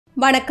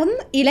வணக்கம்.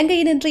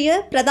 இலங்கையின் இன்றைய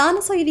பிரதான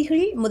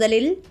செய்திகள்.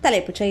 முதலில்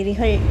தலைப்புச்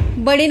செய்திகள்.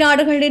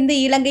 வெளிநாடுகளிலிருந்து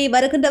இலங்கை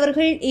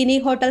வருகின்றவர்கள் இனி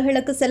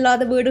ஹோட்டல்களுக்கு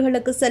செல்லாத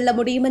வீடுகளுக்கு செல்ல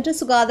முடியும் என்று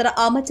சுகாதார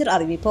அமைச்சர்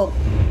அறிவிப்பு.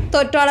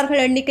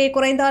 தொற்றாளர்கள் எண்ணிக்கை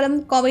குறைந்தாலும்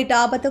கோவிட்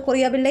ஆபத்து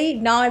குறையவில்லை.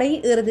 நாளை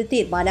இறுதி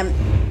தீர்மானம்.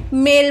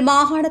 மேல்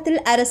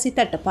மாகாணத்தில் அரிசி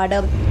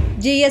தட்டுப்பாடு.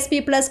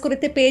 GSP பிளஸ்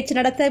குறித்து பேச்சு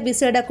நடத்த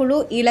விசேட குழு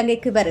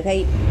இலங்கைக்கு வருகை.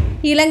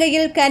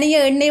 இலங்கையில்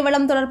கனிய எண்ணெய்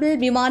வளம் தொடர்பில்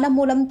விமானம்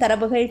மூலம்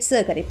தரவுகள்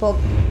சேகரிப்போம்.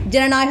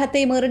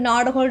 ஜனநாயகத்தை மீறும்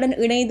நாடுகளுடன்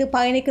இணைந்து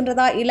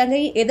பயணிக்கின்றதா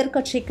இலங்கை?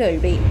 எதிர்க்கட்சி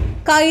கேள்வி.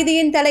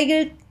 கைதியின்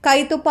தலையில்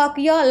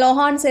கைத்துப்பாக்கியா?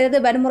 லொஹான் செய்தது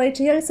வன்முறை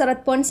செயல்.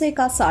 சரத்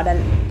பொன்சேகா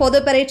சாடல். பொது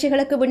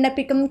பரீட்சைகளுக்கு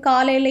விண்ணப்பிக்கும்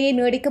கால எல்லையை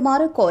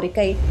நீடிக்குமாறு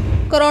கோரிக்கை.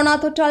 கொரோனா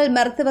தொற்றால்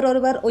மருத்துவர்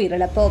ஒருவர்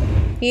உயிரிழப்பு.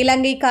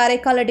 இலங்கை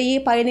காரைக்கால் இடையே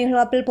பயணிகள்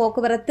கப்பல்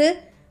போக்குவரத்து.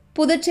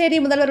 புதுச்சேரி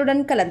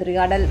முதல்வருடன்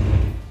கலந்துரையாடல்.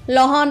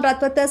 லொஹான்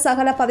ரத்வத்த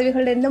சகல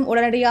பதவிகளிலிருந்தும்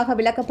உடனடியாக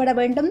விலக்கப்பட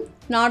வேண்டும்.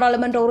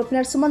 நாடாளுமன்ற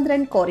உறுப்பினர்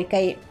சுமந்திரன்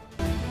கோரிக்கை.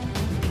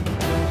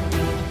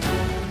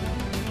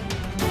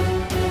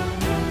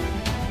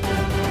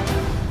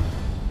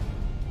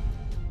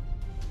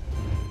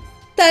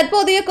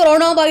 தற்போதைய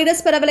கொரோனா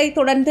வைரஸ் பரவலை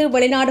தொடர்ந்து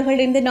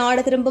வெளிநாடுகளிலிருந்து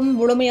நாடு திரும்பும்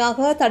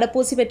முழுமையாக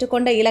தடுப்பூசி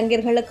பெற்றுக்கொண்ட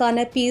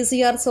இளைஞர்களுக்கான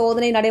PCR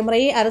சோதனை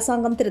நடைமுறையை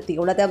அரசாங்கம்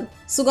திருத்தியுள்ளது.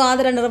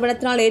 சுகாதார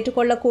நிறுவனத்தினால்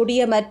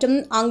ஏற்றுக்கொள்ளக்கூடிய மற்றும்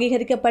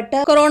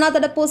அங்கீகரிக்கப்பட்ட கொரோனா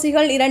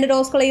தடுப்பூசிகள் 2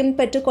 டோஸ்களையும்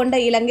பெற்றுக்கொண்ட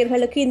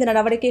இளைஞர்களுக்கு இந்த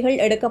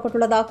நடவடிக்கைகள்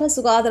எடுக்கப்பட்டுள்ளதாக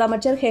சுகாதார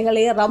அமைச்சர்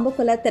ஹெகலே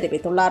ரம்புக்குல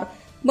தெரிவித்துள்ளார்.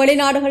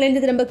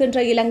 வெளிநாடுகளிலிருந்து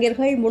திரும்புகின்ற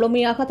இளைஞர்கள்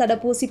முழுமையாக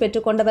தடுப்பூசி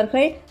பெற்றுக்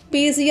கொண்டவர்கள்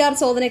PCR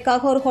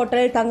சோதனைக்காக ஒரு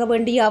ஹோட்டலில் தங்க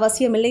வேண்டிய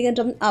அவசியமில்லை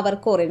என்றும்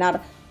அவர் கூறினார்.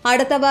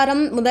 அடுத்த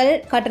வாரம் முதல்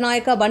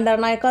கட்டநாயக்க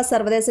பண்டாரநாயக்கா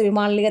சர்வதேச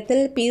விமான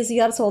நிலையத்தில்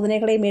PCR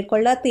சோதனைகளை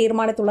மேற்கொள்ள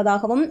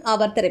தீர்மானித்துள்ளதாகவும்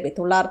அவர்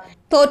தெரிவித்துள்ளார்.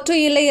 தொற்று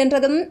இல்லை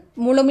என்றதும்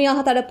முழுமையாக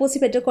தடுப்பூசி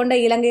பெற்றுக்கொண்ட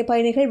இலங்கை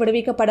பயணிகள்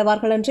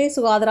விடுவிக்கப்படுவார்கள் என்றே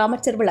சுகாதார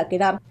அமைச்சர்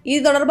விளக்கினார்.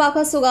 இது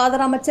தொடர்பாக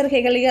சுகாதார அமைச்சர்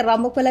ஹெகலிய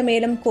ரம்புக்குல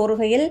மேலும்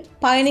கூறுகையில்,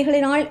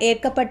 பயணிகளினால்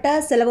ஏற்கப்பட்ட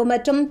செலவு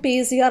மற்றும்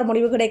PCR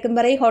முடிவு கிடைக்கும்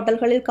வரை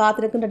ஹோட்டல்களில்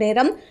காத்திருக்கின்ற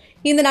நேரம்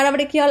இந்த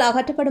நடவடிக்கையால்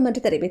அகற்றப்படும்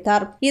என்று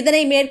தெரிவித்தார்.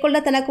 இதனை மேற்கொள்ள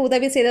தனக்கு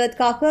உதவி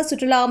செய்ததற்காக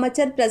சுற்றுலா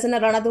அமைச்சர்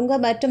பிரசன்ன ரணதுங்க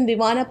மற்றும்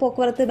விமான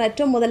போக்குவரத்து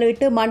மற்றும்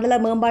முதலீட்டு மண்டல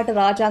மேம்பாட்டு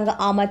ராஜாங்க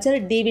அமைச்சர்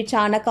DV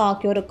சாணக்க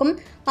ஆகியோருக்கும்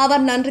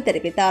அவர் நன்றி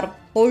தெரிவித்தார்.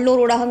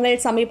 உள்ளூர்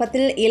ஊடகங்கள்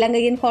சமீபத்தில்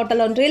இலங்கையின்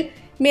ஹோட்டல் ஒன்றில்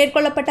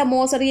மேற்கொள்ளப்பட்ட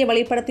மோசடியை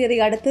வெளிப்படுத்தியதை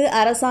அடுத்து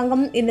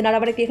அரசாங்கம் இந்த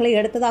நடவடிக்கைகளை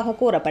எடுத்ததாக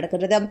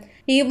கூறப்படுகிறது.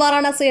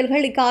 இவ்வாறான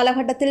செயல்கள்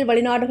இக்காலகட்டத்தில்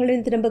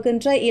வெளிநாடுகளில்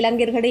திரும்புகின்ற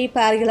இளைஞர்களை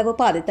பாரியளவு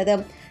பாதித்தது.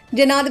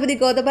 ஜனாதிபதி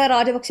கோத்தபய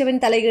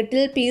ராஜபக்சவின்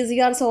தலையீட்டில்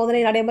PCR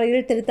சோதனை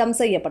நடைமுறையில் திருத்தம்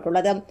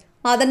செய்யப்பட்டுள்ளது.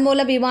 அதன்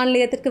மூலம் விமான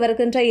நிலையத்திற்கு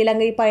வருகின்ற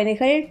இலங்கை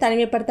பயணிகள்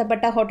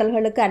தனிமைப்படுத்தப்பட்ட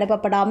ஹோட்டல்களுக்கு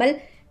அனுப்பப்படாமல்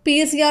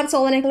PCR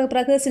சோதனைகளுக்கு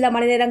பிறகு சில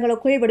மணி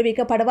நேரங்களுக்குள்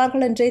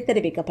விடுவிக்கப்படுவார்கள் என்றே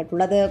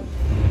தெரிவிக்கப்பட்டுள்ளது.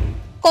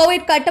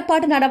 கோவிட்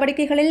கட்டுப்பாட்டு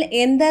நடவடிக்கைகளில்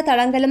எந்த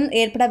தடங்கலும்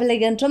ஏற்படவில்லை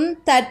என்றும்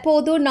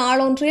தற்போது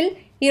நாளொன்றில்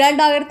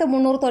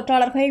 2300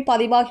 தொற்றாளர்கள்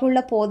பதிவாகியுள்ள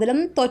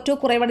போதிலும் தொற்று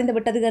குறைவடைந்து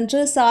விட்டது என்று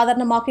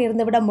சாதாரணமாக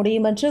இருந்துவிட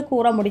முடியும் என்று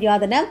கூற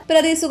முடியாதென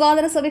பிரதி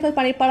சுகாதார சேவைகள்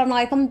பணிப்பாளர்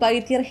நாயகம்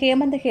வைத்தியர்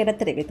ஹேமந்த ஹேர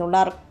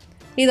தெரிவித்துள்ளார்.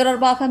 இது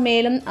தொடர்பாக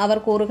மேலும்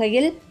அவர்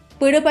கூறுகையில்,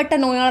 விடுபட்ட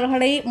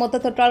நோயாளர்களை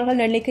மொத்த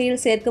தொற்றாளர்கள்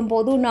எண்ணிக்கையில் சேர்க்கும்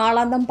போது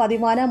நாளாந்தம்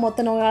பதிவான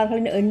மொத்த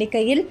நோயாளர்களின்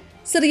எண்ணிக்கையில்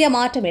சிறிய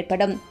மாற்றம்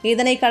ஏற்படும்.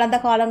 இதனை கடந்த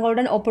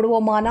காலங்களுடன்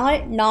ஒப்பிடுவோமானால்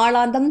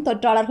நாளாந்தம்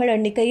தொற்றாளர்கள்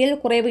எண்ணிக்கையில்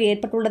குறைவு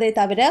ஏற்பட்டுள்ளதை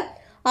தவிர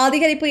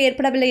அதிகரிப்பு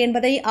ஏற்படவில்லை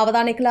என்பதை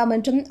அவதானிக்கலாம்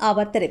என்றும்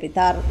அவர்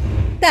தெரிவித்தார்.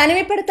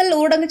 தனிமைப்படுத்தல்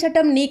ஊரடங்கு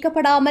சட்டம்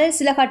நீக்கப்படாமல்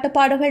சில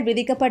கட்டுப்பாடுகள்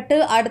விதிக்கப்பட்டு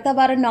அடுத்த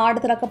வாரம்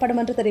நாடு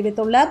திறக்கப்படும் என்று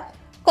தெரிவித்துள்ள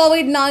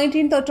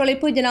COVID-19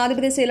 தொற்றொழிப்பு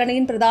ஜனாதிபதி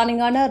செயலணியின்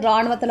பிரதானியான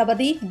ராணுவ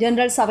தளபதி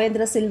ஜெனரல்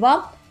சவேந்திர சில்வா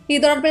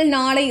இது தொடர்பில்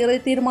நாளை இறுதி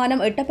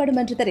தீர்மானம் எட்டப்படும்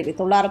என்று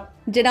தெரிவித்துள்ளார்.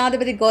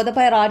 ஜனாதிபதி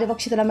கோத்தபய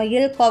ராஜபக்ஷ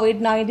தலைமையில்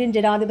COVID-19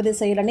 ஜனாதிபதி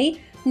செயலணி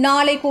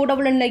நாளை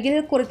கூடவுள்ள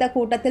நிலையில் குறித்த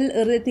கூட்டத்தில்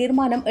இறுதி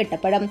தீர்மானம்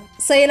எட்டப்படும்.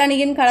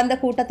 செயலணியின் கடந்த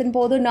கூட்டத்தின்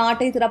போது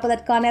நாட்டை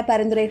திறப்பதற்கான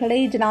பரிந்துரைகளை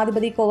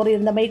ஜனாதிபதி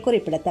கோரியிருந்தமை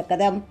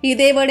குறிப்பிடத்தக்கது.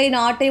 இதேவேளை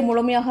நாட்டை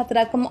முழுமையாக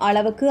திறக்கும்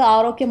அளவுக்கு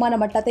ஆரோக்கியமான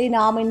மட்டத்தை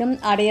நாம் இன்னும்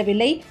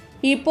அடையவில்லை.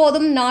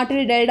 இப்போதும்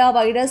நாட்டில் டெல்டா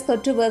வைரஸ்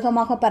தொற்று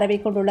வேகமாக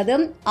பரவிக்கொண்டுள்ளது.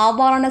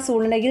 அவ்வாறான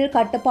சூழ்நிலையில்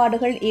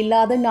கட்டுப்பாடுகள்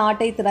இல்லாது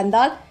நாட்டை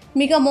திறந்தால்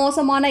மிக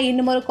மோசமான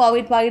இன்னுமொரு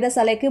கோவிட் வைரஸ்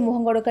அலைக்கு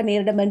முகம் கொடுக்க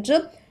நேரிடும் என்று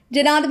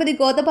ஜனாதிபதி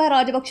கோத்தபய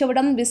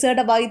ராஜபக்சவிடம்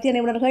விசேட வைத்திய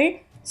நிபுணர்கள்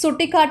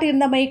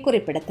சுட்டிக்காட்டியிருந்தமை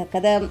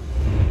குறிப்பிடத்தக்கது.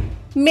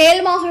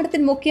 மேல்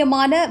மாகாணத்தின்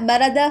முக்கியமான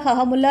மரத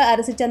ஹஹமுல்ல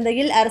அரிசி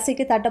சந்தையில்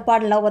அரிசிக்கு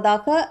தட்டுப்பாடு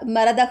நிலவுவதாக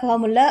மரத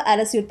ஹஹமுல்ல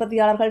அரிசி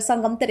உற்பத்தியாளர்கள்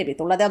சங்கம்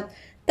தெரிவித்துள்ளது.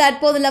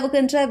 தற்போது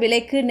நிலவுகின்ற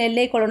விலைக்கு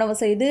நெல்லை கொள்வனவு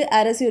செய்து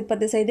அரிசி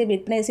உற்பத்தி செய்து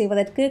விற்பனை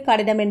செய்வதற்கு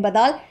கடினம்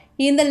என்பதால்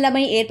இந்த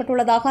நிலைமை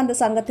ஏற்பட்டுள்ளதாக அந்த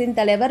சங்கத்தின்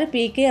தலைவர்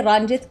PK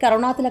ரஞ்சித்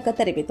கருணாதிலக்க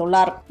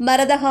தெரிவித்துள்ளார்.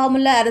 மரத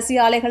ஹாமுல்ல அரிசி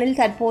ஆலைகளில்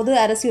தற்போது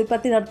அரிசி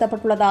உற்பத்தி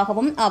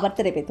நிறுத்தப்பட்டுள்ளதாகவும் அவர்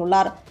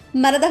தெரிவித்துள்ளார்.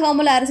 மரத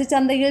ஹாமுல்ல அரிசி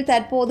சந்தையில்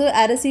தற்போது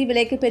அரிசி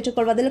விலைக்கு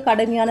பெற்றுக்கொள்வதில்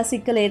கடுமையான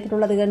சிக்கல்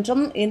ஏற்பட்டுள்ளது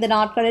என்றும் இந்த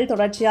நாட்களில்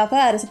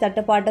தொடர்ச்சியாக அரிசி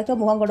தட்டுப்பாட்டுக்கு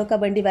முகம் கொடுக்க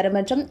வேண்டி வரும்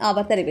என்றும்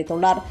அவர்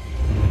தெரிவித்துள்ளார்.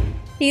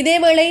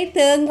 இதேவேளை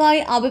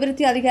தேங்காய்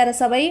அபிவிருத்தி அதிகார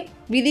சபை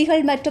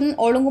விதிகள் மற்றும்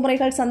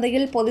ஒழுங்குமுறைகள்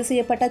சந்தையில் பொது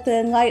செய்யப்பட்ட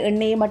தேங்காய்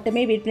எண்ணெயை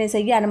மட்டுமே விற்பனை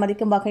செய்ய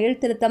அனுமதிக்கும் வகையில்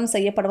திருத்தம்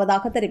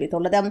செய்யப்படுவதாக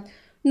தெரிவித்துள்ளது.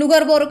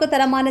 நுகர்வோருக்கு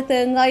தரமான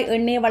தேங்காய்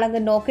எண்ணெய்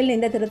வழங்கும் நோக்கில்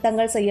இந்த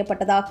திருத்தங்கள்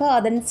செய்யப்பட்டதாக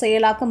அதன்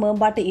செயலாக்க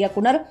மேம்பாட்டு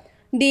இயக்குநர்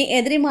டி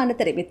எதிரிமான்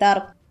தெரிவித்தார்.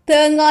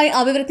 தேங்காய்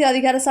அபிவிருத்தி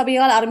அதிகார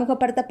சபையால்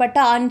அறிமுகப்படுத்தப்பட்ட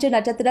 5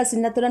 நட்சத்திர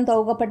சின்னத்துடன்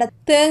துவக்கப்பட்ட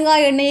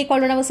தேங்காய் எண்ணெயை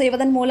கொள்வனவு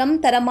செய்வதன் மூலம்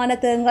தரமான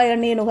தேங்காய்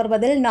எண்ணெயை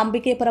நுகர்வதில்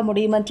நம்பிக்கை பெற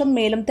முடியும் என்றும்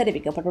மேலும்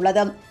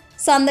தெரிவிக்கப்பட்டுள்ளது.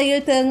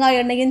 சந்தையில் தேங்காய்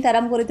எண்ணெயின்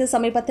தரம் குறித்து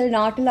சமீபத்தில்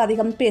நாட்டில்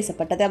அதிகம்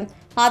பேசப்பட்டது.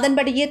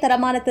 அதன்படியே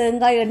தரமான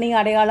தேங்காய் எண்ணெயை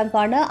அடையாளம்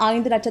காண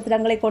 5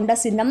 நட்சத்திரங்களை கொண்ட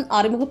சின்னம்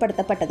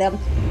அறிமுகப்படுத்தப்பட்டது.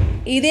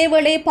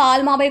 இதேவேளை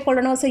பால்மாவை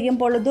கொள்வனவு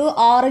செய்யும் பொழுது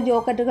 6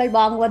 யோகட்டுகள்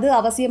வாங்குவது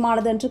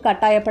அவசியமானது என்று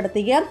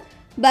கட்டாயப்படுத்திய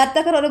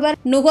வர்த்தகர் ஒருவர்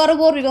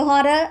நுகர்வோர்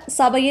விவகார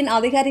சபையின்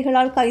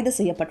அதிகாரிகளால் கைது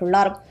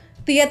செய்யப்பட்டுள்ளார்.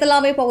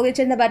 தியத்தலாவை பகுதியைச்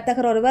சேர்ந்த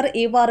வர்த்தகர் ஒருவர்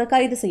இவ்வாறு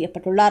கைது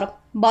செய்யப்பட்டுள்ளார்.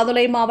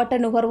 பதுளை மாவட்ட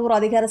நுகர்வோர்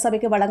அதிகார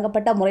சபைக்கு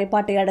வழங்கப்பட்ட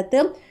முறைப்பாட்டை அடுத்து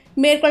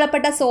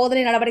மேற்கொள்ளப்பட்ட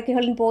சோதனை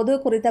நடவடிக்கைகளின் போது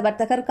குறித்த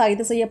வர்த்தகர்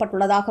கைது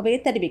செய்யப்பட்டுள்ளதாகவே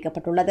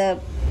தெரிவிக்கப்பட்டுள்ளது.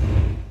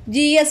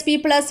 ஜிஎஸ்பி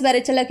பிளஸ்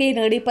வரிச்சலுகை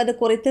நீடிப்பது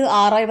குறித்து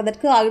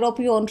ஆராய்வதற்கு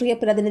ஐரோப்பிய ஒன்றிய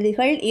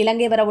பிரதிநிதிகள்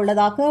இலங்கை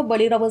வரவுள்ளதாக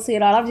வெளியுறவு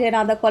செயலாளர்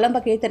ஜெயநாத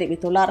கொலம்பகே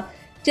தெரிவித்துள்ளார்.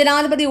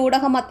 ஜனாதிபதி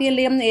ஊடக மத்திய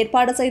நிலையம்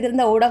ஏற்பாடு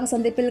செய்திருந்த ஊடக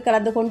சந்திப்பில்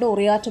கலந்து கொண்டு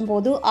உரையாற்றும்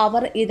போது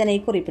அவர் இதனை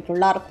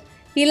குறிப்பிட்டுள்ளார்.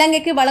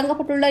 இலங்கைக்கு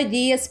வழங்கப்பட்டுள்ள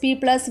ஜிஎஸ்பி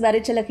பிளஸ்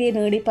வரிச்சலுகை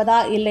நீடிப்பதா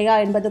இல்லையா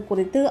என்பது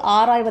குறித்து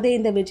ஆராய்வதே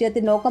இந்த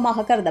விஜயத்தின்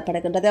நோக்கமாக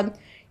கருதப்படுகின்றது.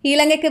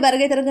 இலங்கைக்கு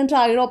வருகை தருகின்ற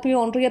ஐரோப்பிய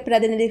ஒன்றிய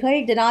பிரதிநிதிகள்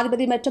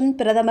ஜனாதிபதி மற்றும்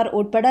பிரதமர்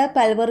உட்பட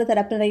பல்வேறு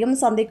தரப்பினரையும்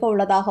சந்திக்க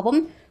உள்ளதாகவும்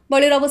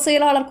வெளியுறவு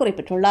செயலாளர்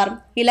குறிப்பிட்டுள்ளார்.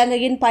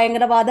 இலங்கையின்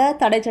பயங்கரவாத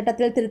தடை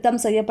சட்டத்தில்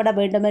திருத்தம் செய்யப்பட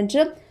வேண்டும்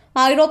என்று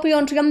ஐரோப்பிய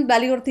ஒன்றியம்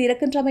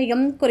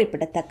வலியுறுத்தியிருக்கின்றமையும்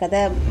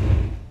குறிப்பிடத்தக்கது.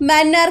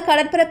 மன்னார்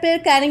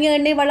கடற்பரப்பில் கனிய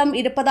எண்ணெய் வளம்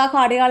இருப்பதாக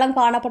அடையாளம்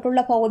காணப்பட்டுள்ள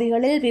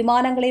பகுதிகளில்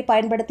விமானங்களை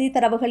பயன்படுத்தி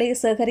தரவுகளை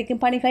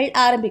சேகரிக்கும் பணிகள்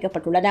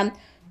ஆரம்பிக்கப்பட்டுள்ளன.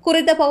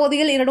 குறித்த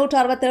பகுதியில்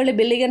 267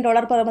 பில்லியன்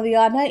டாலர்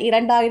பெறுமதியான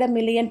 2000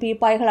 மில்லியன்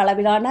பீப்பாய்கள்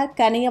அளவிலான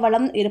கனிய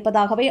வளம்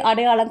இருப்பதாகவே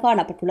அடையாளம்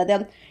காணப்பட்டுள்ளது.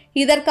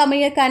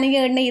 இதற்கமைய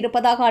கனிய எண்ணெய்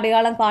இருப்பதாக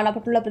அடையாளம்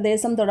காணப்பட்டுள்ள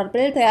பிரதேசம்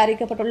தொடர்பில்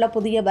தயாரிக்கப்பட்டுள்ள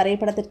புதிய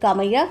வரைபடத்திற்கு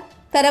அமைய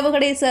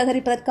தரவுகளை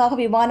சேகரிப்பதற்காக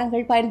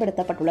விமானங்கள்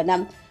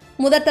பயன்படுத்தப்பட்டுள்ளன.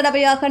 முதற்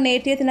தடவையாக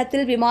நேற்றைய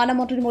தினத்தில் விமானம்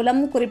ஒன்றின் மூலம்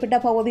குறிப்பிட்ட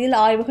பகுதியில்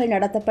ஆய்வுகள்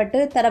நடத்தப்பட்டு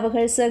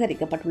தரவுகள்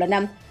சேகரிக்கப்பட்டுள்ளன.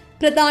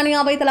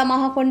 பிரித்தானியாவை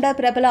தளமாக கொண்ட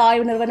பிரபல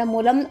ஆய்வு நிறுவனம்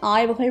மூலம்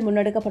ஆய்வுகள்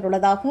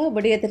முன்னெடுக்கப்பட்டுள்ளதாக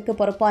விடயத்திற்கு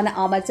பொறுப்பான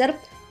அமைச்சர்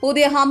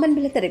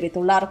உதயஹாமன்பில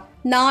தெரிவித்துள்ளார்.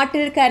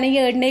 நாட்டில்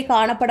கனிய எண்ணெய்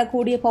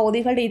காணப்படக்கூடிய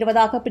பகுதிகள்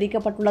 20ஆக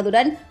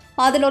பிரிக்கப்பட்டுள்ளதுடன்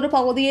அதில் ஒரு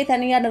பகுதியை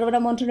தனியார்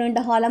நிறுவனம் ஒன்று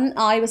நீண்ட காலம்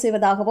ஆய்வு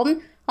செய்வதாகவும்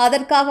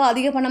அதற்காக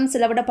அதிக பணம்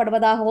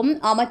செலவிடப்படுவதாகவும்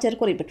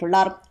அமைச்சர்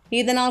குறிப்பிட்டுள்ளார்.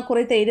 இதனால்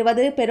குறித்த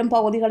 20 பெரும்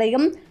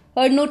பகுதிகளையும்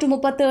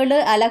 837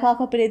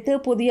 அலகாக பிரித்து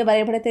புதிய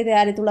வரைபடத்தை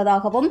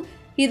தயாரித்துள்ளதாகவும்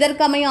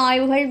இதற்கமைய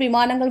ஆய்வுகள்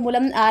விமானங்கள்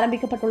மூலம்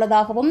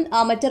ஆரம்பிக்கப்பட்டுள்ளதாகவும்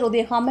அமைச்சர்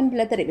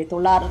உதயஹாமன்பில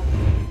தெரிவித்துள்ளார்.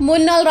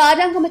 முன்னாள்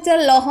ராஜாங்க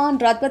அமைச்சர் லோஹான்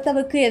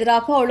ரத்வத்தவுக்கு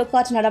எதிராக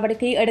ஒழுக்காற்று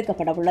நடவடிக்கை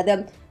எடுக்கப்படவுள்ளது.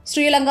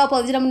 ஸ்ரீலங்கா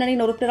பொதுஜன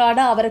முன்னணியின் உறுப்பினரான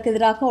அவருக்கு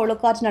எதிராக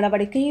ஒழுக்காற்று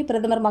நடவடிக்கை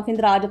பிரதமர்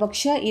மஹிந்த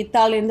ராஜபக்ஷ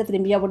இத்தாலியிலிருந்து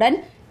திரும்பியவுடன்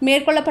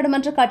மேற்கொள்ளப்படும்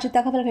என்று கட்சி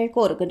தகவல்கள்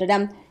கோருகின்றன.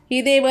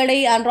 இதேவேளை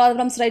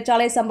அனுராதபுரம்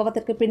சிறைச்சாலை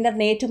சம்பவத்திற்கு பின்னர்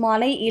நேற்று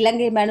மாலை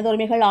இலங்கை மனித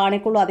உரிமைகள்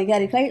ஆணைக்குழு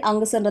அதிகாரிகள்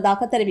அங்கு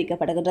சென்றதாக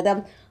தெரிவிக்கப்படுகின்றது.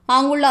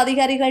 அங்குள்ள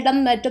அதிகாரிகளிடம்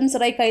மற்றும்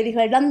சிறை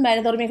கைதிகளிடம்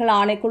மனித உரிமைகள்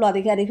ஆணைக்குழு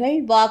அதிகாரிகள்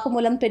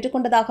வாக்குமூலம் பெற்றுக்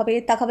கொண்டதாகவே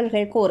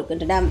தகவல்கள்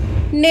கோருகின்றன.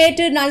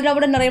 நேற்று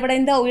நள்ளிரவுடன்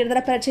நிறைவடைந்த உயர்தர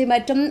பரீட்சை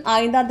மற்றும்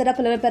 5ஆம் தர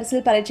புலமை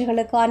பரிசில்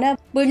பரீட்சைகளுக்கான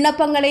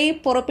விண்ணப்பங்களை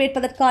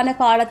பொறுப்பேற்பதற்கான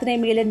காலத்தினை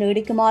மேலும்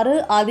நீடிக்குமாறு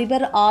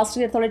அதிபர்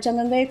ஆசிரியர்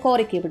தொழிற்சங்கங்கள்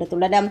கோரிக்கை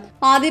விடுத்துள்ளன.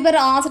 அதிபர்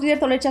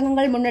ஆசிரியர்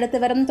தொழிற்சங்கங்கள் முன்னெடுத்து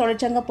வரும்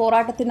தொழிற்சங்க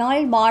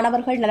போராட்டத்தினால்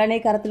மாணவர்கள் நலனை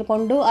கருத்தில்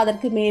கொண்டு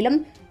அதற்கு மேலும்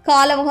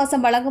கால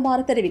அவகாசம்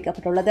வழங்குமாறு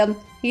தெரிவிக்கப்பட்டுள்ளது.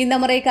 இந்த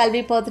முறை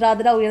கல்வி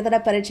பொதுராதர உயர்தர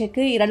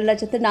பரீட்சைக்கு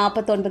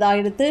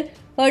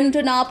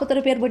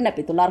 2,49,841 பேர்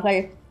விண்ணப்பித்துள்ளார்கள்.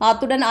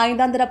 அத்துடன்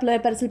 5ஆம் தர புலமை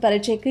பரிசில்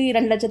பரீட்சைக்கு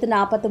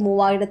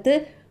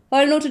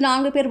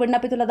 2,43,704 பேர்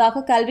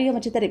விண்ணப்பித்துள்ளதாக கல்வி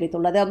அமைச்சு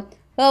தெரிவித்துள்ளது.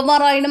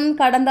 எவ்வாறாயினும்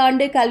கடந்த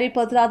ஆண்டு கல்வி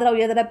பொதுராதர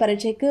உயர்தர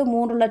பரீட்சைக்கு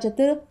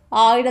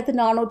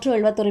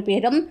 3,01,471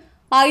 பேரும்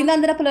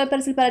 5ஆம் தர புலமை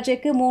பரிசில்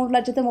பரீட்சைக்கு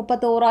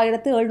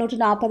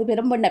 3,31,740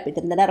 பேரும்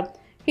விண்ணப்பித்திருந்தனர்.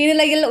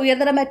 இந்நிலையில்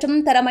உயர்தர மற்றும்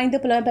தரம் 5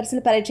 புலமை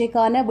பரிசில்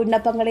பரீட்சைக்கான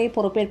விண்ணப்பங்களை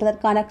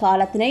பொறுப்பேற்பதற்கான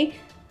காலத்தினை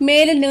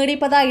மேலும்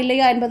நீடிப்பதா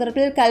இல்லையா என்பது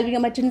தொடர்பில் கல்வி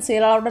அமைச்சின்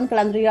செயலாளருடன்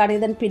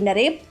கலந்துரையாடியதன்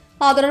பின்னரே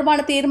அது தொடர்பான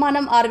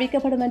தீர்மானம்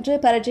அறிவிக்கப்படும் என்று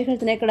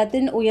பரீட்சைகள்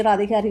திணைக்களத்தின் உயர்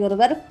அதிகாரி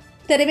ஒருவர்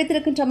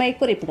தெரிவித்திருக்கின்றமை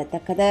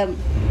குறிப்பிடத்தக்கது.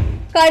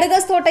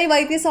 கடுகஸ்தோட்டை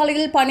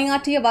வைத்தியசாலையில்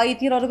பணியாற்றிய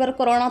வைத்தியர் ஒருவர்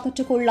கொரோனா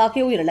தொற்றுக்குள்ளாகி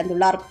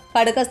உயிரிழந்துள்ளார்.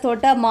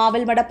 கடுகஸ்தோட்ட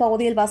மாவல்மட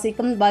பகுதியில்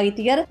வசிக்கும்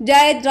வைத்தியர்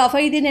ஜயத்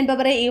ரஃபைதீன்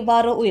என்பவரை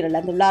இவ்வாறு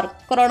உயிரிழந்துள்ளார்.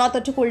 கொரோனா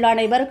தொற்றுக்குள்ளான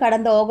இவர்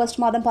கடந்த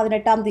ஆகஸ்ட் மாதம்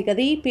 18ஆம்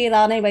தேதி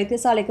பேரானை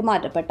வைத்தியசாலைக்கு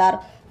மாற்றப்பட்டார்.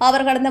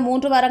 அவர் கடந்த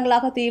 3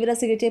 வாரங்களாக தீவிர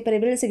சிகிச்சை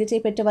பிரிவில் சிகிச்சை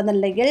பெற்று வந்த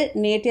நிலையில்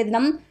நேற்றைய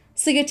தினம்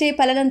சிகிச்சை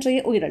பலனின்றி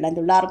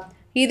உயிரிழந்துள்ளார்.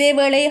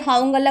 இதேவேளை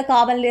ஹவுங்கல்ல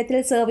காவல்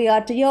நிலையத்தில்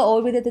சேவையாற்றிய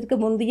ஓய்வூதியத்திற்கு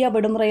முந்தைய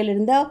விடுமுறையில்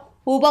இருந்த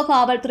உப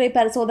காவல்துறை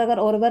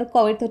பரிசோதகர் ஒருவர்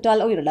கோவிட்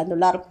தொற்றால்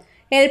உயிரிழந்துள்ளார்.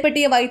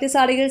 எல்பட்டிய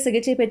வைத்தியசாலையில்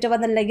சிகிச்சை பெற்று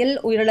வந்த நிலையில்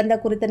உயிரிழந்த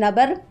குறித்த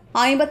நபர்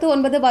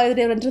 59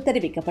 வயதுடையவர் என்று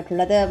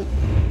தெரிவிக்கப்பட்டுள்ளது.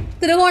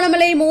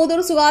 திருகோணமலை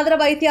மூதூர் சுகாதார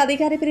வைத்திய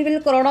அதிகாரி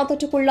பிரிவில் கொரோனா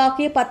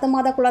தொற்றுக்குள்ளாக்கிய 10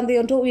 மாத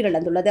குழந்தையொன்று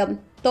உயிரிழந்துள்ளது.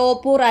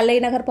 தோப்பூர்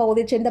அல்லைநகர்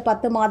பகுதியைச் சேர்ந்த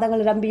 10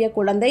 மாதங்கள் நிரம்பிய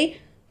குழந்தை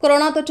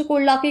கொரோனா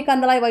தொற்றுக்குள்ளாக்கி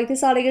கந்தளாய்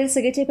வைத்தியசாலையில்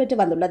சிகிச்சை பெற்று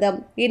வந்துள்ளது.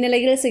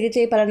 இந்நிலையில்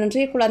சிகிச்சை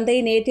பலனின்றி குழந்தை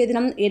நேற்றைய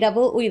தினம்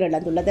இரவு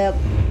உயிரிழந்துள்ளது.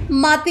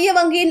 மத்திய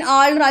வங்கியின்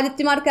ஆளுநர்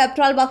அஜித்குமார்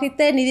கேப்டால்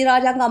வகித்த நிதி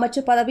ராஜாங்க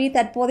அமைச்சர் பதவி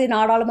தற்போதைய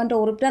நாடாளுமன்ற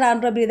உறுப்பினர்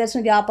அன்ற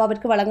பிரியதர்ஷன்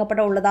யாப்பாவிற்கு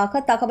வழங்கப்பட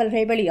உள்ளதாக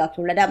தகவல்கள்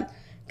வெளியாகியுள்ளன.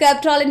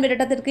 கேப்டாலின்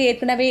விரட்டத்திற்கு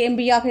ஏற்கனவே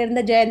எம்பியாக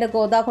இருந்த ஜெயந்த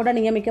கோதா கூட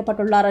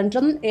நியமிக்கப்பட்டுள்ளார்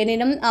என்றும்,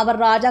 எனினும்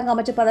அவர் ராஜாங்க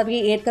அமைச்சர்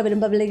பதவியை ஏற்க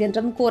விரும்பவில்லை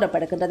என்றும்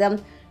கூறப்படுகின்றது.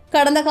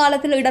 கடந்த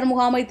காலத்தில் இடர்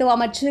முகாமைத்துவ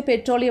அமைச்சு,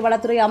 பெட்ரோலிய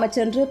வளத்துறை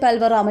அமைச்சர் என்று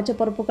பல்வேறு அமைச்சர்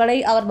பொறுப்புகளை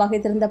அவர்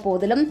வகித்திருந்த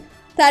போதிலும்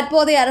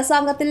தற்போதைய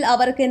அரசாங்கத்தில்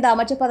அவருக்கு இந்த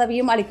அமைச்சர்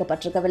பதவியும்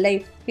அளிக்கப்பட்டிருக்கவில்லை.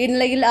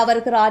 இந்நிலையில்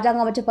அவருக்கு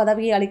ராஜாங்க அமைச்சர்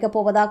பதவியை அளிக்கப்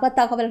போவதாக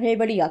தகவல்கள்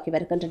வெளியாகி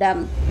வருகின்றன.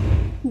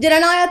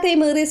 ஜனநாயகத்தை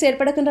மீறி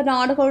செயற்படுகின்ற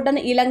நாடுகளுடன்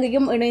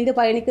இலங்கையும் இணைந்து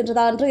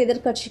பயணிக்கின்றதா என்று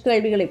எதிர்க்கட்சி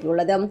கேள்வி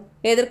எழுப்பியுள்ளது.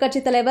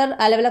 எதிர்க்கட்சித் தலைவர்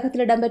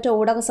அலுவலகத்தில் இடம்பெற்ற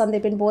ஊடக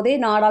சந்திப்பின் போதே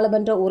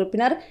நாடாளுமன்ற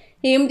உறுப்பினர்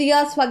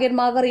இம்தியாஸ் ஃபகீர்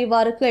மகர்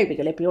இவ்வாறு கேள்வி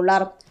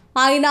எழுப்பியுள்ளார்.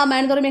 ஐநா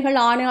மனித உரிமைகள்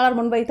ஆணையாளர்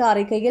முன்வைத்த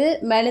அறிக்கையில்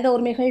மனித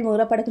உரிமைகள்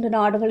மீறப்படுகின்ற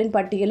நாடுகளின்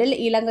பட்டியலில்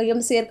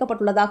இலங்கையும்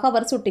சேர்க்கப்பட்டுள்ளதாக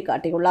அவர்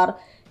சுட்டிக்காட்டியுள்ளார்.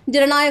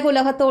 ஜனநாயக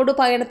உலகத்தோடு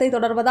பயணத்தை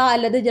தொடர்வதா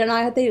அல்லது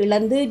ஜனநாயகத்தை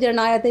இழந்து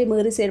ஜனநாயகத்தை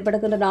மீறி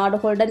செயற்படுகின்ற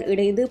நாடுகளுடன்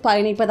இணைந்து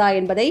பயணிப்பதா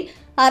என்பதை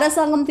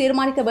அரசாங்கம்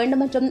தீர்மானிக்க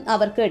வேண்டும் என்றும்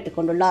அவர் கேட்டுக்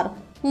கொண்டுள்ளார்.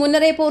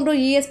 முன்னரே போன்று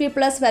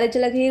ESP+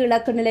 வரிச்சலுகையை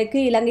இலக்கு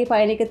நிலைக்கு இலங்கை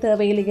பயணிக்க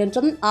தேவையில்லை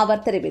என்றும்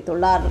அவர்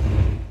தெரிவித்துள்ளார்.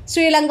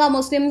 ஸ்ரீலங்கா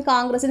முஸ்லிம்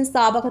காங்கிரசின்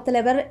ஸ்தாபக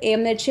தலைவர்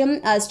MHM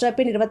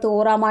அஸ்ரப்பின்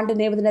 21ஆம் ஆண்டு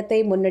நினைவு தினத்தை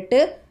முன்னிட்டு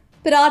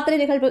பிரார்த்தனை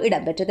நிகழ்வு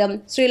இடம்பெற்றது.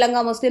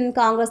 ஸ்ரீலங்கா முஸ்லிம்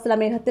காங்கிரஸ்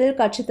தலைமையகத்தில்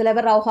கட்சித்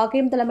தலைவர் ரவு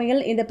ஹக்கீம்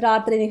தலைமையில் இந்த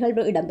பிரார்த்தனை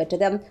நிகழ்வு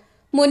இடம்பெற்றது.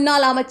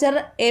 முன்னாள் அமைச்சர்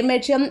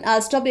MHM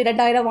அஸ்ரப்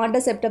 2000 ஆண்டு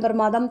செப்டம்பர்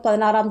மாதம்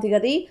 16ஆம்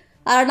தேதி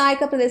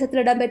அரநாயக்க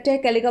பிரதேசத்தில் இடம்பெற்ற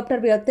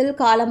ஹெலிகாப்டர் விபத்தில்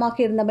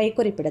காலமாகியிருந்தமை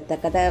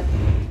குறிப்பிடத்தக்கது.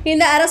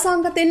 இந்த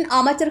அரசாங்கத்தின்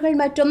அமைச்சர்கள்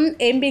மற்றும்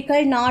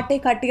எம்பிக்கள் நாட்டை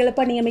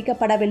கட்டியெழுப்ப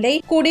நியமிக்கப்படவில்லை.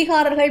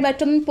 குடிகாரர்கள்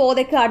மற்றும்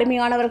போதைக்கு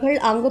அடிமையானவர்கள்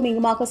அங்கும்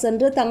இங்குமாக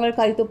சென்று தங்கள்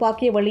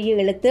கைத்துப்பாக்கியை வெளியே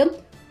இழுத்து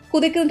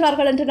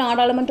குதிக்கின்றார்கள் என்று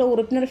நாடாளுமன்ற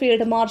உறுப்பினர்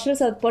ஃபீல்டு மார்ஷல்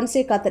சரத்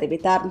பொன்சேகா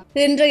தெரிவித்தார்.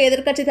 இன்று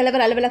எதிர்க்கட்சித்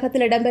தலைவர்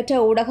அலுவலகத்தில் இடம்பெற்ற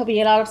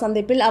ஊடகவியலாளர்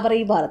சந்திப்பில் அவர்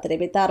இவ்வாறு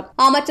தெரிவித்தார்.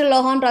 அமைச்சர்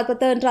லோஹான்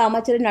ரத்வத்த என்ற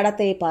அமைச்சரின்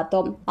நடத்தையை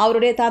பார்த்தோம்.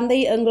 அவருடைய தந்தை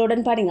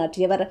எங்களுடன்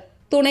பணியாற்றியவர்,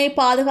 துணை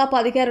பாதுகாப்பு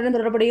அதிகாரியுடன்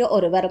தொடர்புடைய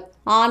ஒருவர்.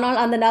 ஆனால்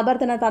அந்த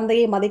நபர் தனது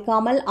தந்தையை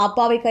மதிக்காமல்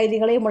அப்பாவி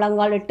கைதிகளை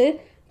முழங்காலிட்டு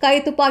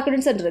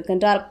கைத்துப்பாக்கியுடன்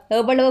சென்றிருக்கின்றார்.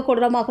 எவ்வளவு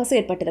கொடூரமாக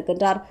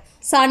செயற்பட்டிருக்கின்றார்.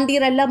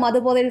 சண்டீர் அல்ல,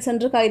 மதுபோதையில்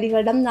சென்று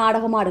கைதிகளிடம்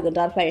நாடகம்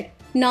ஆடுகின்றார்கள்.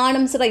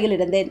 நானும் சிறையில்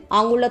இருந்தேன்.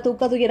 அங்குள்ள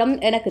தூக்க துயரம்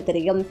எனக்கு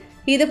தெரியும்.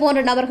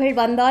 இதுபோன்ற நபர்கள்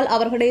வந்தால்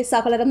அவர்களை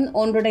சகலரும்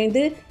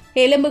ஒன்றிணைந்து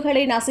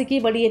எலும்புகளை நசுக்கி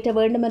வெளியேற்ற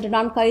வேண்டும் என்று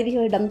நான்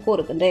கைதிகளிடம்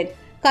கூறுகின்றேன்.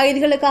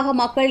 கைதிகளுக்காக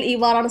மக்கள்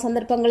இவ்வாறான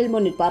சந்தர்ப்பங்களில்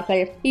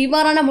முன்னிற்பார்கள்.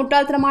 இவ்வாறான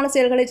முட்டாள்தனமான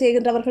செயல்களை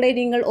செய்கின்றவர்களை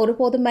நீங்கள்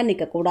ஒருபோதும்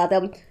மன்னிக்க கூடாது.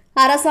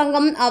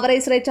 அரசாங்கம் அவரை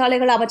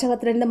சிறைச்சாலைகள்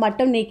அமைச்சகத்திலிருந்து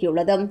மட்டும்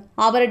நீக்கியுள்ளது.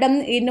 அவரிடம்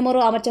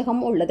இன்னுமொரு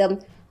அமைச்சகம் உள்ளது.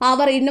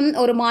 அவர் இன்னும்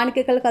ஒரு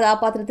மாணிக்கக்கல்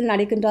கதாபாத்திரத்தில்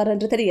நடிக்கின்றார்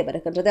என்று தெரிய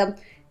வருகின்றது.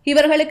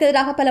 இவர்களுக்கு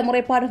எதிராக பல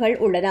முறைப்பாடுகள்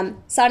உள்ளன.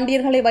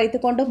 சண்டீர்களை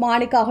வைத்துக் கொண்டு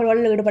மாணிக்க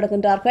அகழ்வுகளில்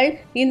ஈடுபடுகின்றார்கள்.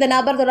 இந்த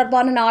நபர்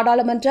தொடர்பான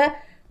நாடாளுமன்ற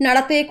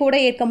நடத்தையை கூட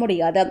ஏற்க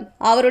முடியாது.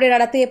 அவருடைய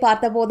நடத்தையை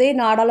பார்த்தபோதே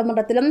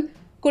நாடாளுமன்றத்திலும்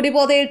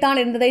குடிபோதையில் தான்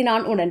இருந்ததை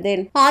நான்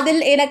உணர்ந்தேன்.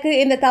 அதில் எனக்கு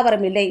எந்த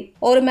தவறும் இல்லை.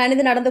 ஒரு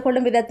மனிதன் நடந்து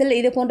கொள்ளும் விதத்தில்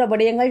இதுபோன்ற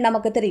விடயங்கள்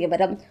நமக்கு தெரிய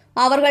வரும்.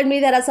 அவர்கள்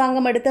மீது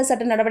அரசாங்கம் எடுத்த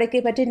சட்ட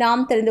நடவடிக்கை பற்றி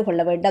நாம் தெரிந்து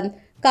கொள்ள வேண்டும்.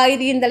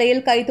 கைதியின்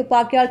தலையில்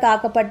கைத்துப்பாக்கியால்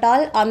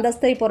தாக்கப்பட்டால்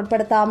அந்தஸ்தை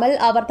பொருட்படுத்தாமல்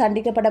அவர்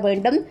தண்டிக்கப்பட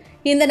வேண்டும்.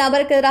 இந்த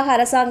நபருக்கு எதிராக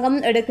அரசாங்கம்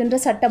எடுக்கின்ற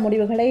சட்ட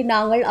முடிவுகளை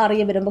நாங்கள்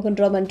அறிய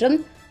விரும்புகின்றோம் என்றும்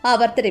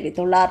அவர்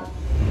தெரிவித்துள்ளார்.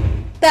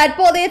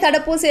 தற்போதைய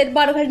தடுப்பூசி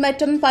ஏற்பாடுகள்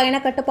மற்றும் பயண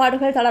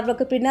கட்டுப்பாடுகள்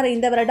தளர்வுக்கு பின்னர்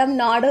இந்த வருடம்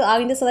நாடு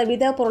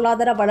 5%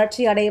 பொருளாதார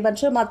வளர்ச்சி அடையும்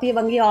என்று மத்திய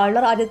வங்கி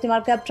ஆளுநர்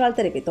அஜித்குமார் கேப்டால்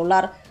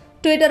தெரிவித்துள்ளார்.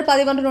 ட்விட்டர்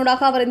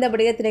பதிவொன்றினூடாக அவர் இந்த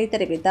விடயத்தினை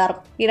தெரிவித்தார்.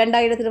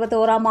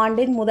 2021ஆம்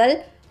ஆண்டின் முதல்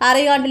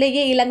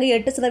அரையாண்டிலேயே இலங்கை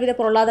 8%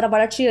 பொருளாதார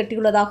வளர்ச்சியை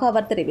எட்டியுள்ளதாக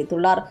அவர்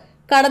தெரிவித்துள்ளார்.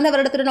 கடந்த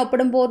வருடத்துடன்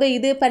ஒப்பிடும்போது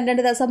இது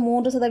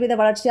 12.3%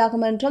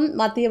 வளர்ச்சியாகும் என்றும்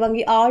மத்திய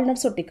வங்கி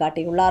ஆளுநர்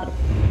சுட்டிக்காட்டியுள்ளார்.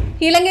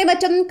 இலங்கை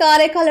மற்றும்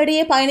காரைக்கால்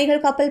இடையே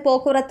பயணிகள் கப்பல்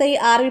போக்குவரத்தை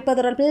ஆரம்பிப்பது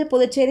தொடர்பில்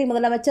புதுச்சேரி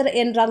முதலமைச்சர்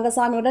என்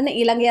ரங்கசாமியுடன்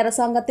இலங்கை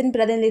அரசாங்கத்தின்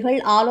பிரதிநிதிகள்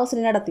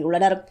ஆலோசனை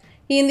நடத்தியுள்ளனர்.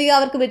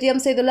 இந்தியாவிற்கு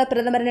விஜயம் செய்துள்ள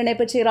பிரதமரின்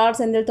இணைப்புச் செயலாளர்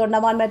செந்தில்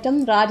தொண்டமான் மற்றும்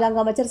ராஜாங்க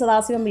அமைச்சர்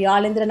சதாசிவம்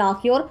யாழேந்திரன்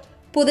ஆகியோர்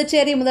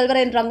புதுச்சேரி முதல்வர்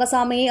என்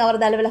ரங்கசாமியை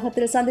அவரது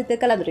அலுவலகத்தில் சந்தித்து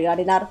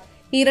கலந்துரையாடினார்.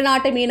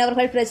 இருநாட்டு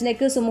மீனவர்கள்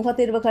பிரச்சினைக்கு சுமூக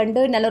தீர்வு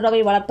கண்டு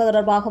நல்லுறவை வளர்ப்பது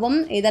தொடர்பாகவும்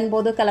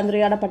இதன்போது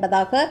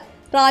கலந்துரையாடப்பட்டதாக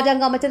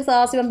ராஜாங்க அமைச்சர்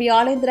சதாசிவம்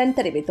யாழேந்திரன்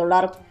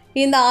தெரிவித்துள்ளார்.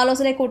 இந்த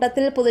ஆலோசனைக்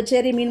கூட்டத்தில்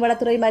புதுச்சேரி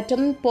மீன்வளத்துறை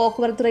மற்றும்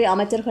போக்குவரத்துறை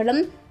அமைச்சர்களும்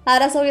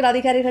அரசு உயர்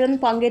அதிகாரிகளும்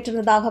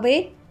பங்கேற்றிருந்ததாகவே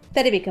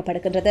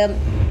தெரிவிக்கப்படுகின்றது.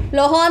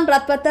 லோஹான்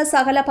ரத்வத்த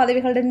சகல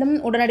பதவிகளிலும்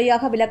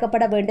உடனடியாக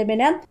விலக்கப்பட வேண்டும்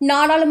என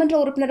நாடாளுமன்ற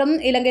உறுப்பினரும்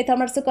இலங்கை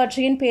தமிழரசுக்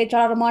கட்சியின்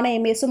பேச்சாளருமான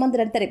M.A.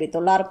 சுமந்திரன்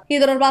தெரிவித்துள்ளார்.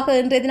 இது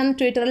தொடர்பாக இன்றைய தினம்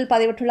ட்விட்டரில்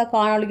பதிவிட்டுள்ள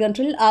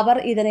காணொலியொன்றில்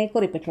அவர் இதனை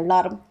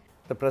குறிப்பிட்டுள்ளார்.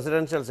 The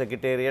Presidential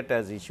Secretariat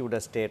has issued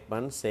a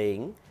statement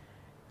saying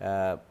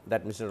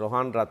that Mr.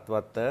 Rohan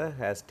Ratwatta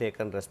has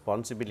taken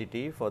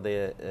responsibility for the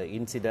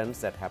incidents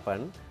that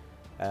happened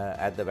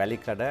at the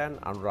Valikada and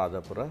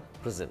Anuradhapura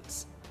prisons.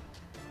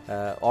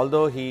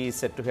 Although he is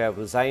said to have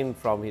resigned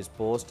from his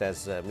post as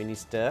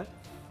Minister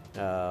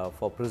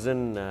for Prison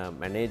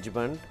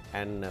Management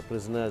and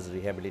Prisoners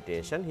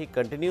Rehabilitation, he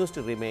continues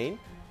to remain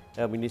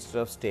a Minister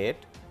of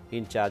State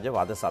in charge of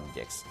other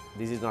subjects.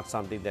 This is not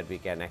something that we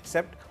can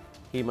accept.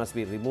 he must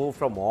be removed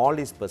from all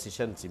his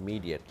positions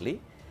immediately.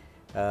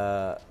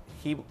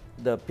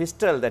 The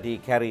pistol that he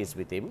carries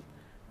with him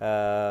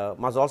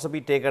must also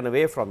be taken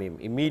away from him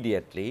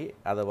immediately,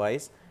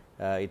 otherwise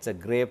it's a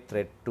grave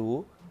threat to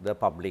the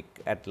public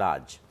at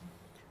large.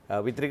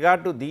 With regard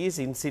to these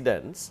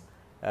incidents,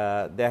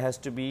 there has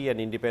to be an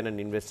independent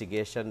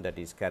investigation that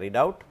is carried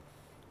out.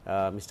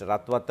 Mr.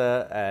 Rathwatha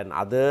and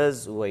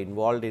others who are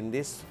involved in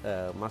this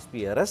must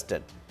be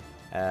arrested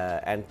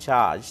and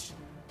charged.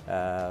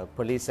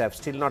 Police have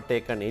still not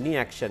taken any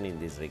action in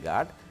this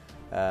regard.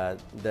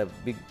 The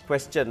big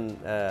question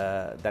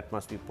that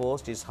must be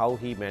posed is how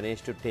he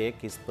managed to take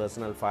his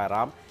personal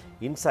firearm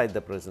inside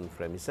the prison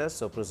premises.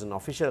 So, prison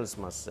officials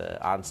must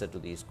answer to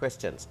these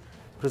questions.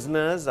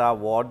 Prisoners are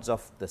wards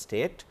of the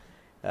state.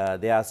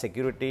 Their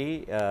security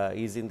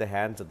is in the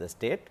hands of the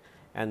state,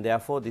 and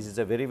therefore, this is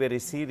a very, very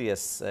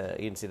serious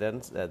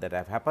incidents that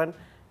have happened,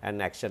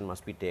 and action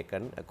must be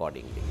taken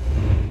accordingly.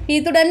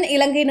 இத்துடன்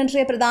இலங்கை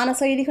இன்றைய பிரதான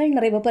செய்திகள்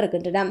நிறைவு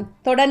பெறுகின்றன.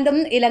 தொடர்ந்தும்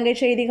இலங்கை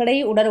செய்திகளை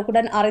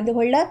உடனுக்குடன் அறிந்து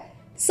கொள்ள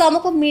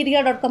சமூகம்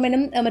media.com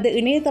எனும் எமது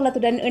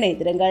இணையதளத்துடன்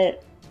இணைந்திருங்கள்.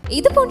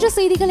 இது போன்ற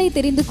செய்திகளை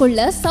தெரிந்து கொள்ள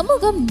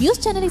சமூகம்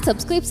நியூஸ் சேனலை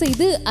சப்ஸ்கிரைப்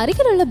செய்து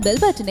அருகிலுள்ள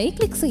பெல் பட்டனை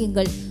கிளிக்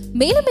செய்யுங்கள்.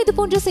 மேலும் இது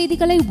போன்ற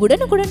செய்திகளை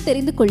உடனுக்குடன்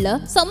தெரிந்து கொள்ள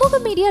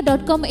சமூகம்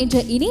media.com என்ற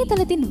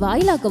இணையதளத்தின்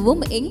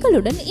வாயிலாகவும்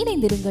எங்களுடன்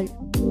இணைந்திருங்கள்.